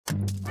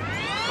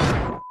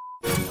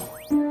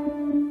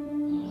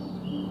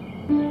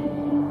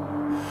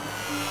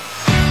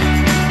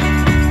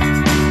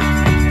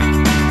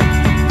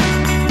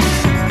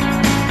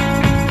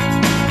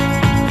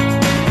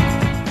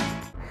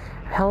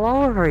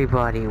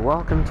everybody,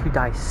 welcome to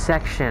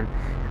Dissection.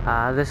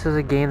 This is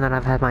a game that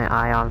I've had my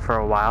eye on for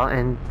a while,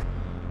 and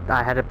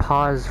I had to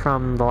pause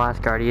from The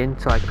Last Guardian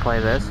so I could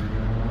play this.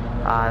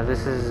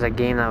 This is a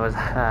game that was,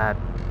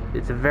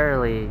 it's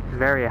very,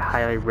 very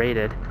highly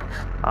rated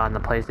on the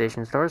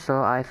PlayStation Store,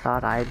 so I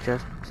thought I'd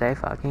just say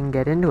fucking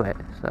get into it.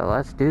 So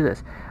let's do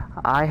this.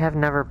 I have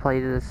never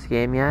played this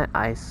game yet.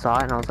 I saw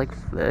it and I was like,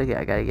 I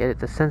gotta get it.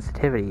 The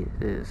sensitivity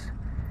is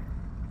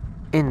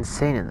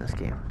insane in this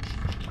game.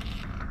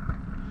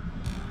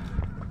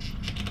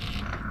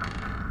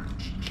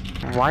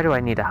 Why do I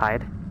need to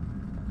hide?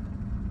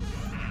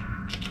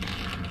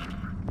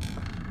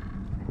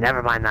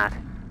 Never mind that.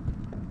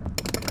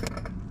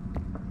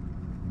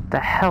 The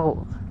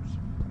hell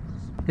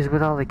is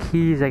with all the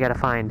keys I gotta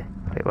find?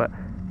 Wait, what?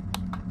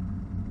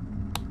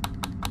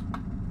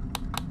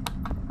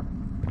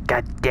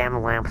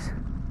 Goddamn lamps.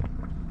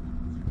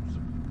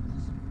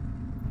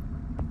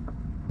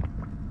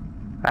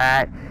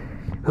 Alright.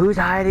 Who's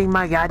hiding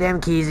my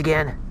goddamn keys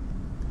again?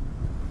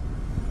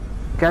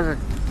 Cause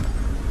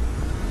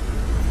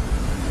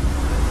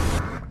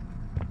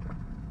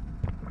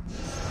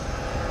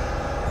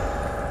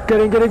Get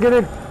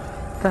in!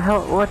 The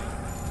hell, what?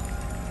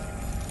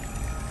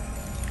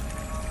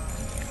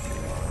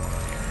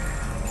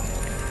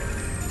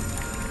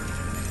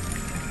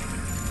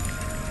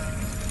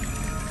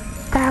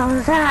 The hell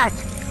is that?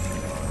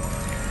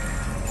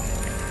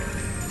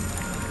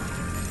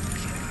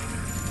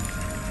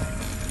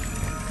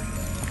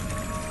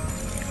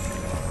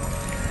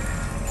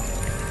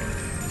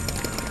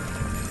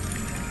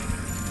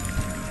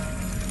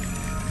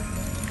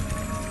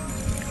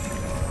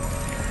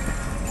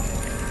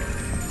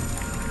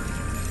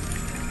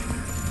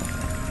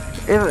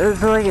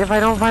 If I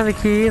don't find the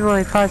key in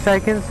like 5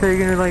 seconds, so you're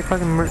gonna like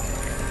fucking you're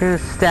gonna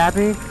stab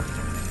me?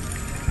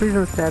 Please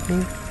don't stab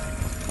me.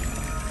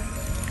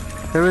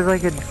 There was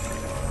like a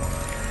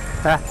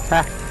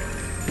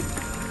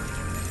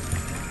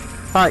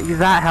Oh,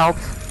 that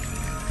helps.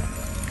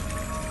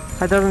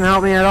 That doesn't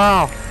help me at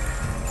all.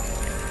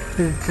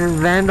 It's just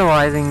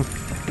vandalizing.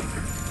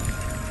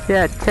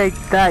 Yeah, take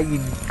that, you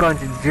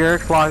bunch of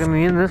jerks locking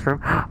me in this room.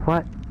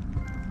 What?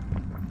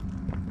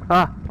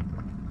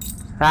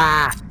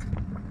 Ah!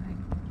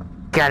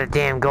 Got a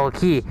damn gold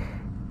key.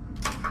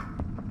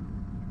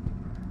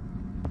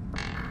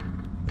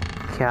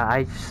 Yeah,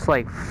 I just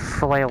like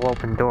flail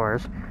open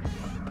doors.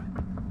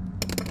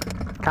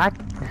 God.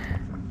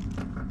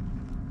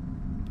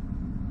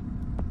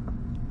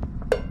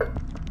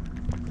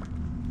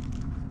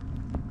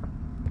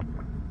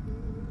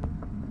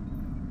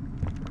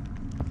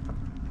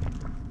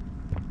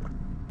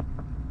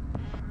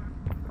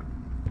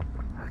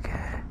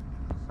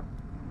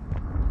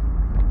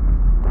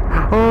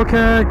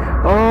 Okay.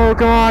 Oh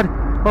God.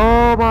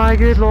 Oh my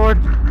good Lord.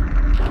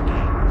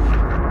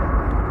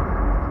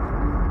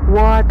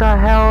 What the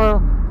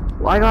hell?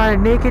 I got a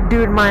naked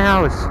dude in my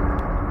house.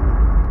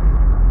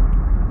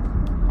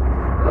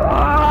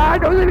 Ah,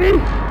 don't let me.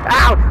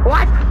 Ow!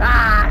 What?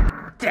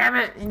 Ah! Damn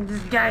it!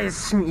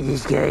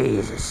 This guy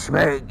is a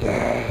smart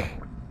guy.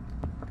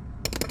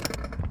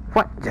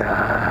 What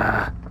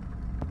the?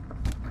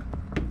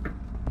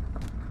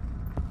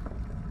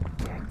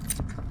 Okay.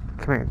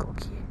 Come here, gold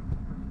key.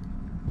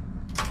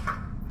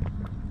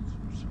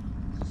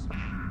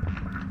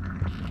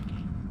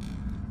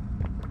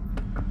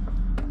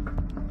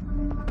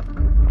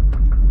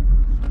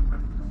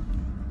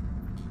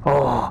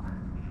 Oh!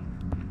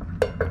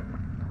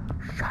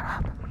 Shut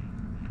up.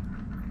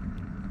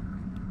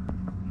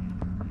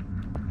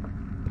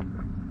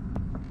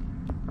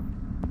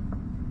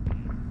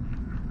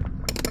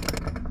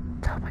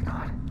 Oh my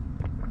God.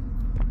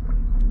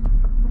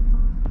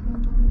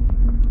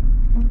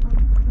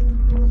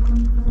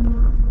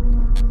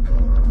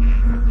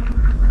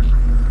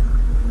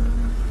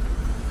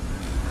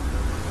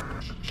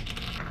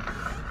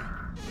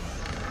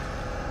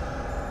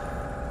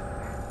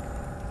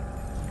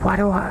 Why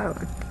do I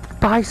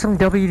buy some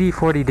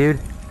WD-40, dude?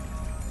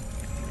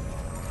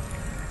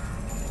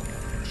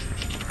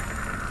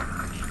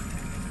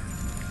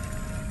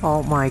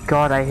 Oh my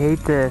God, I hate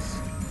this.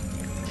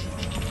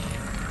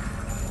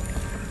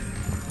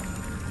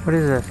 What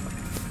is this?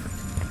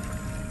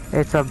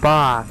 It's a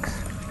box.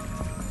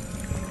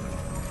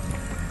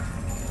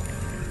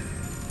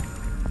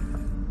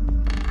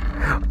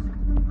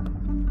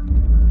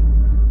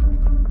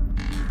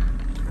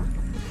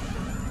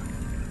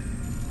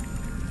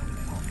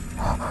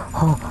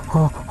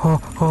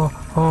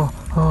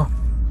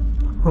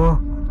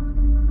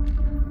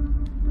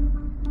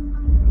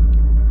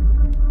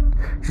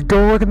 Just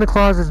don't look in the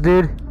closets,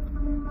 dude.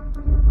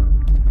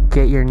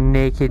 Get your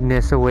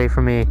nakedness away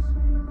from me.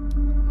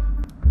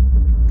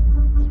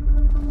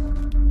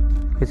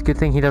 It's a good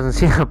thing he doesn't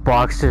see a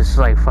box just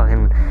like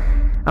fucking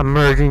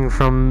emerging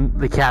from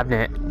the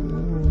cabinet.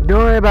 Don't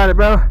worry about it,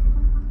 bro.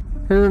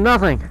 There's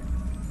nothing.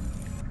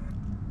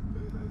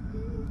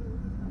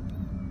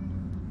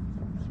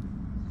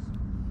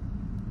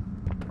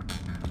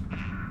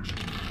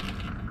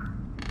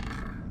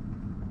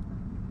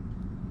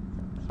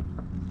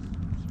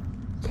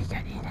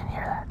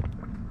 hear that.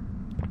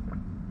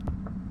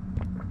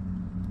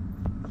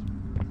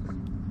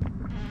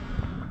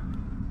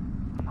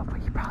 Oh,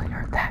 but you probably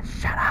heard that.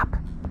 Shut up.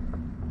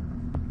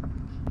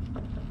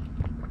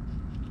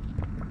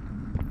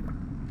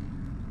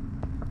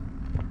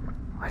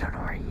 I don't know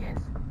where he is.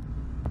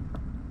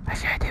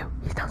 Actually, I do.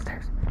 He's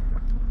downstairs.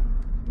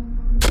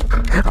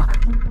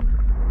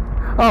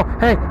 Oh,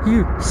 hey,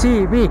 you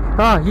see me.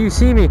 Oh, you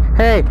see me.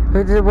 Hey,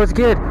 what's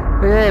good?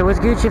 Hey, what's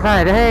Gucci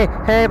fight? Hey,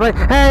 buddy.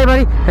 Hey,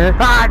 buddy.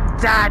 Ah,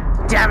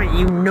 God damn it,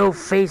 you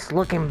no-face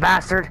looking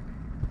bastard.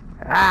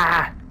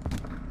 Ah.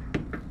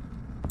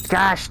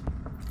 Gosh,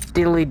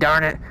 diddly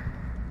darn it.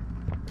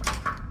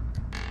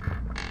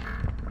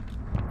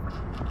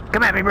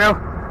 Come at me, bro.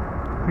 What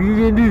are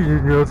you gonna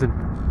do? Nothing.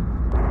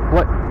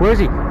 What? Where is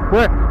he?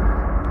 Where?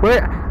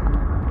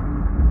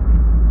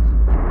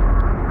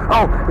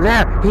 Oh,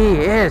 there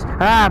he is.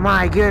 Ah,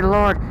 my good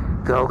lord.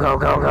 Go. Go.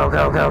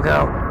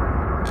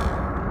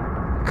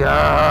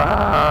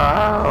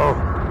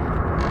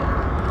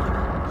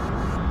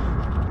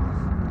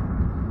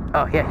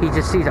 Oh, yeah, he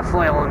just sees a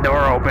flailing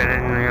door open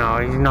and, you know,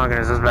 he's not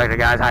going to suspect the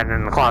guy's hiding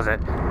in the closet.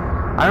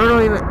 I don't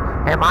know even...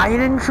 Am I an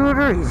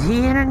intruder? Is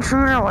he an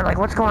intruder? Or, like,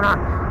 what's going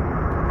on?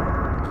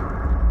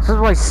 This is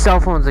why cell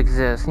phones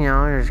exist, you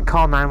know? Just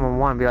call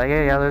 911 and be like,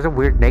 hey, yeah, there's a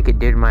weird naked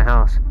dude in my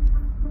house.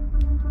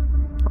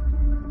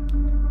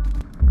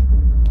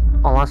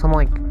 Unless I'm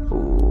like,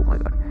 oh my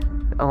god.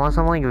 Unless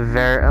I'm like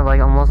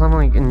unless I'm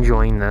like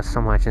enjoying this so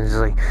much and it's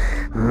just like,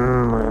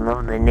 I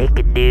love the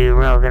naked dude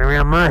walking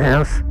around my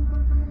house.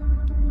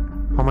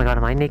 Oh my god,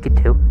 am I naked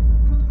too?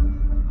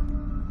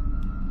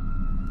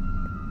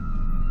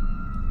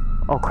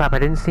 Oh crap, I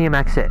didn't see him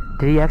exit.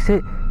 Did he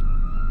exit?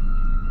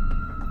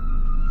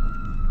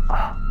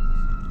 Oh,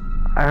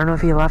 I don't know if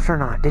he left or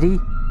not. Did he?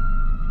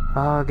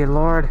 Oh, good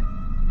lord.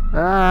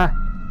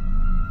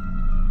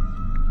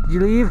 Did you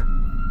leave?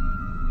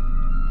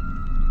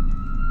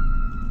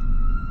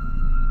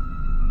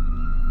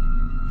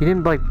 You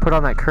didn't, like, put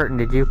on that curtain,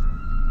 did you?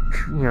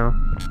 You know.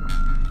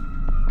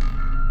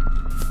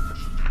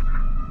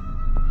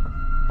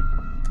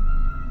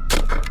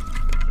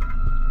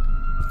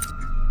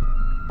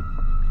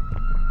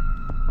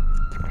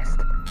 You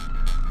missed.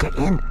 Get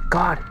in!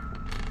 God!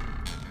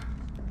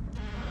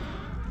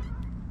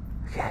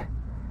 Okay.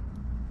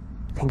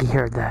 I think he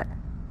heard that.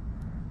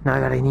 Now I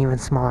got an even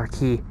smaller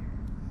key.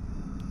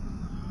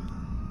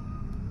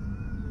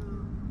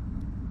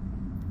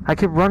 I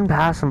could run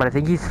past him, but I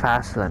think he's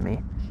faster than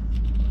me.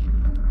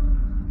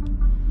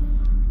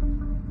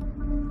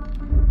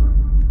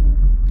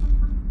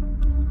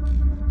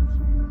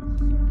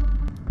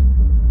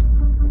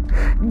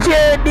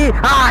 Jetty!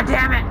 Ah,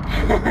 damn it!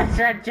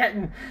 Tried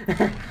jetting.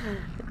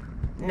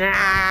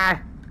 Nah.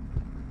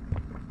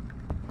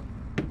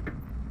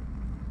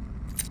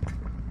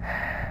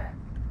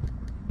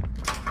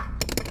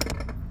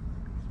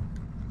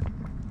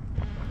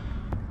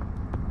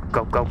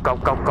 Go.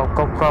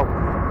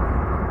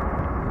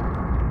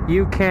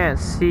 You can't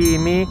see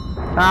me.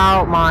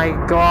 Oh my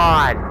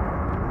god.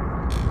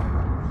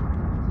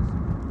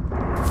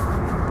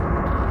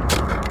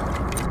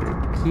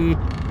 Key.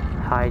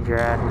 Hide your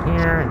ass in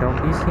here and don't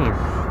be seen.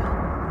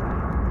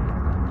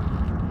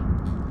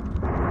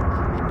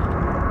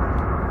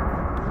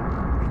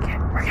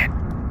 We're good.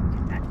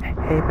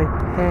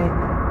 Hey.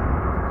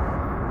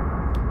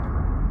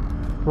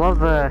 Love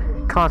the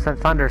constant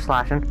thunder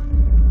slashing.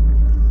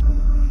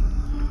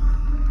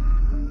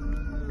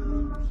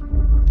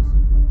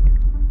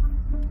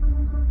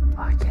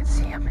 Oh, I can't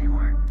see him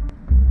anymore.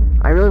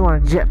 I really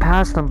want to jet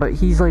past him, but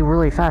he's like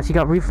really fast. He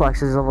got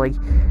reflexes of like...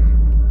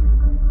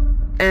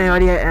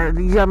 Anybody,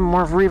 you got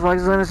more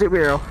reflexes than a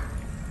superhero.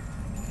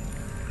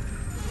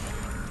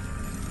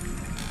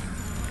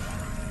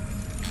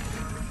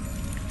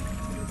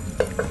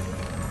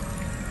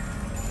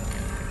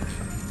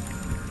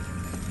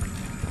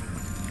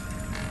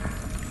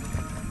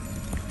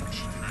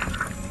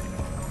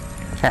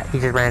 Yeah, he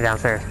just ran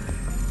downstairs.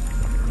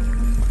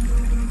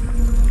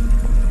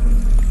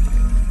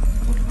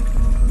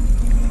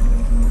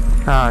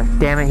 Oh,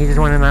 damn it, he just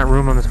went in that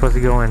room I'm supposed to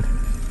go in.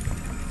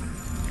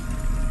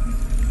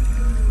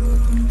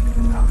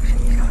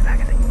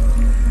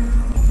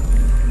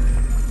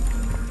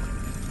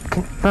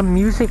 Can the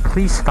music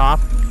please stop?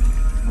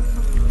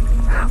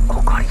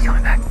 Oh god, he's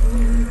coming back.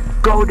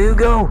 Go, dude,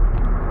 go!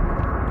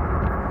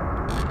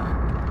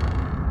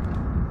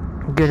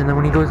 Good, and then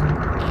when he goes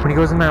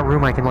in that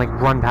room, I can like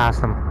run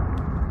past him.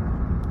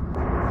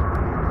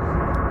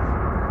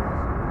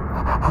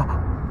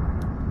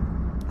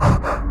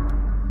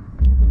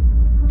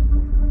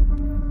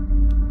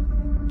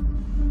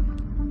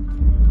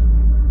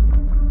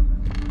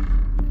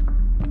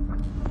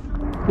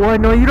 What?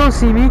 No, you don't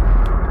see me.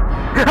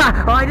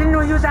 Oh, I didn't know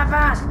he was that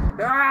fast!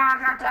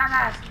 God damn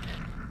it!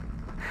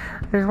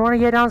 I just want to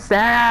get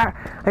downstairs.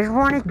 I just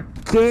want to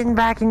get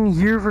back in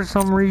here for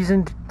some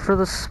reason, for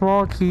the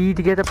small key,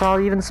 to get the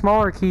probably even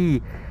smaller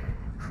key.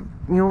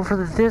 You know, for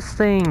this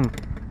thing.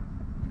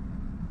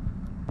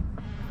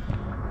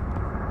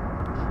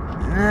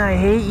 I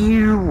hate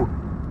you.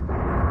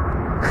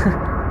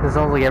 This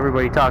sounds like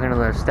everybody talking to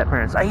their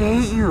step-parents. I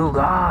hate you,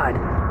 God!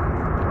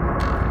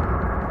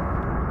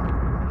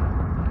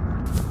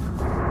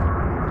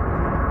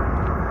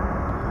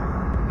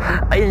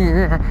 I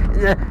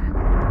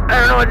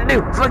don't know what to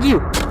do. Fuck you!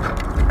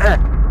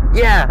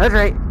 Yeah, that's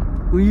right.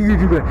 What are you gonna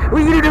do about it?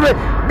 What are you gonna do about it?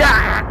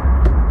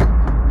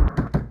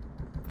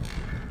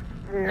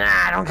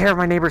 Nah, I don't care if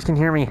my neighbors can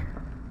hear me.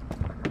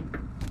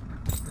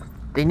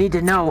 They need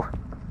to know.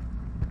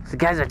 The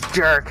guy's a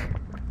jerk.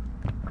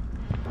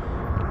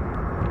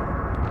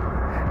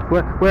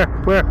 Where,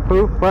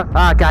 who, what?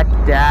 Ah, God,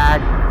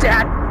 Dad.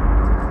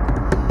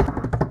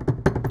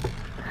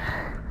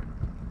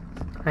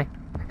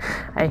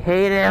 I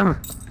hate him.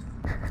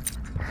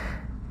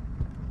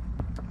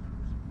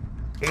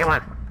 Come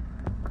on.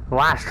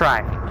 Last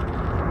try.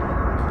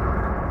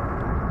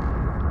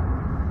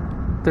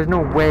 There's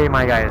no way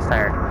my guy is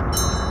tired.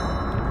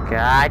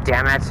 God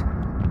damn it.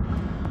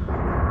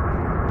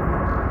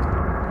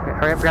 Okay,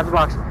 hurry up, grab the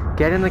box.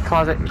 Get in the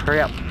closet.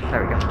 Hurry up.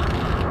 There we go.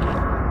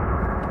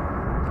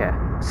 Okay.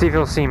 See if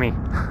he'll see me.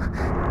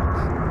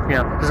 You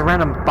know, there's a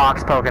random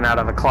box poking out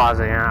of the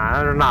closet. You know,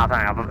 there's nothing.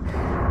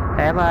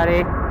 Hey,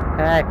 buddy.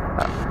 Hey.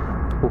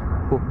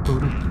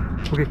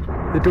 Okay.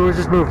 The doors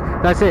just moved.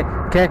 That's it.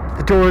 Okay.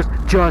 The doors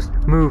just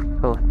moved.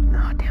 Oh,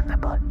 no, damn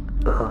that butt.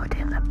 Oh,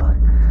 damn that butt.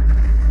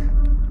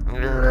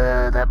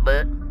 That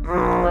butt.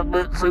 Oh, that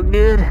butt's so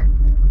good.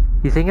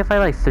 You think if I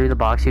like threw the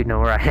box, you'd know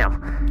where I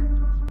am?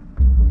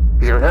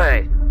 He's like,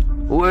 hey,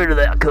 where did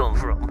that come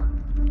from?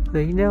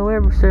 You know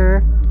where,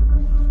 sir.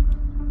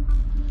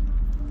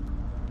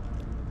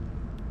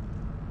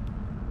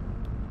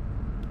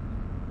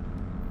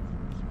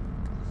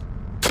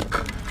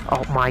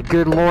 Oh my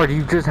good lord,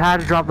 you just had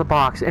to drop the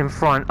box in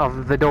front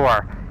of the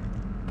door.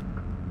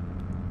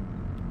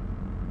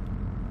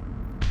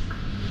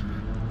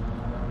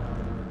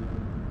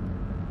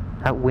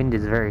 That wind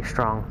is very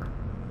strong.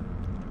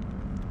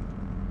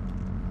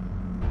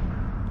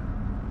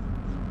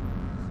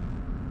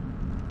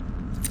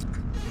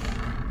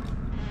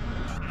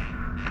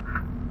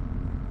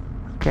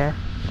 Okay.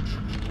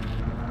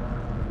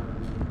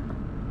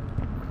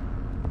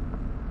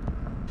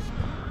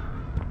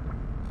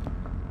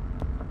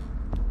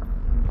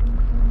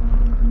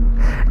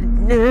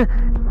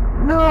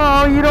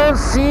 No, you don't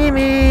see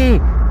me!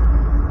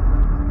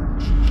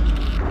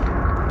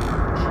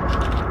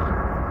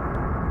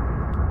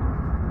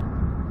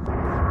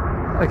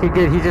 Okay,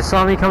 good. He just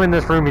saw me come in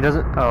this room. He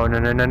doesn't. Oh, no.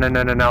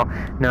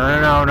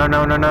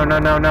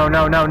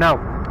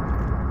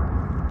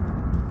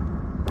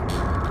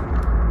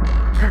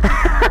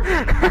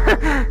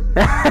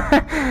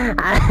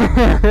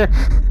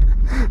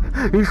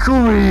 There's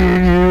somebody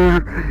in here.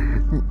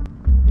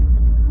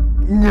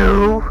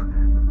 No.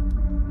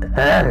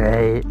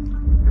 Alright.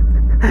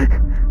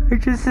 I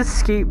just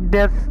escaped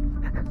death.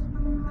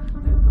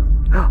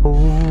 Oh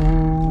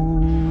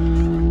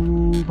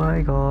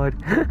my god.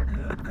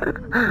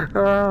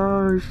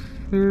 Oh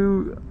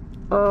shoot.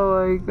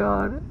 Oh my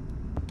god.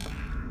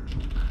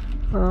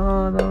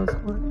 Oh, that was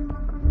fun.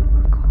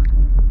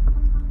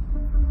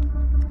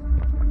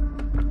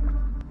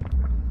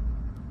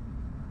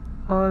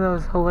 Oh, that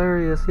was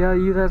hilarious. Yeah,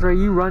 that's right.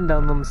 You run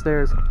down them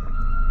stairs.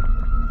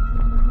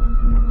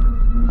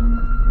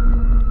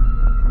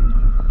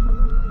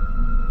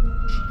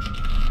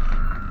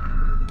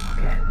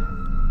 Okay.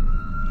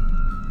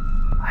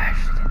 I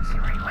actually didn't see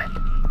where he went.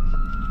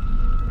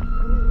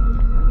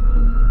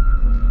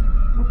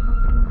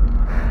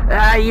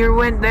 Ah, you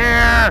went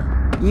there!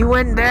 You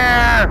went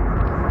there!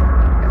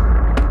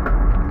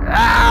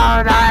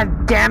 Oh,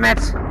 God damn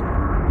it!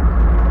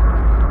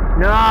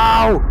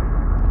 No!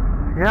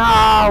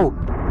 No!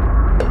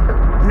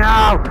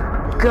 No!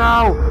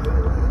 Go!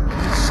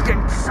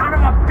 Son of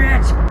a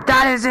bitch!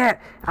 That is it!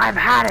 I've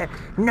had it!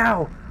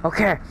 No!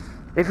 Okay.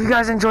 If you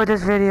guys enjoyed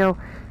this video,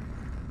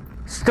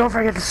 don't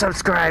forget to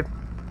subscribe.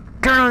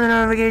 Turn on the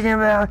notification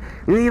bell.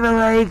 Leave a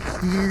like.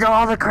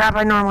 All the crap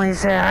I normally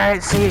say.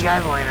 Alright, see you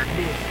guys later.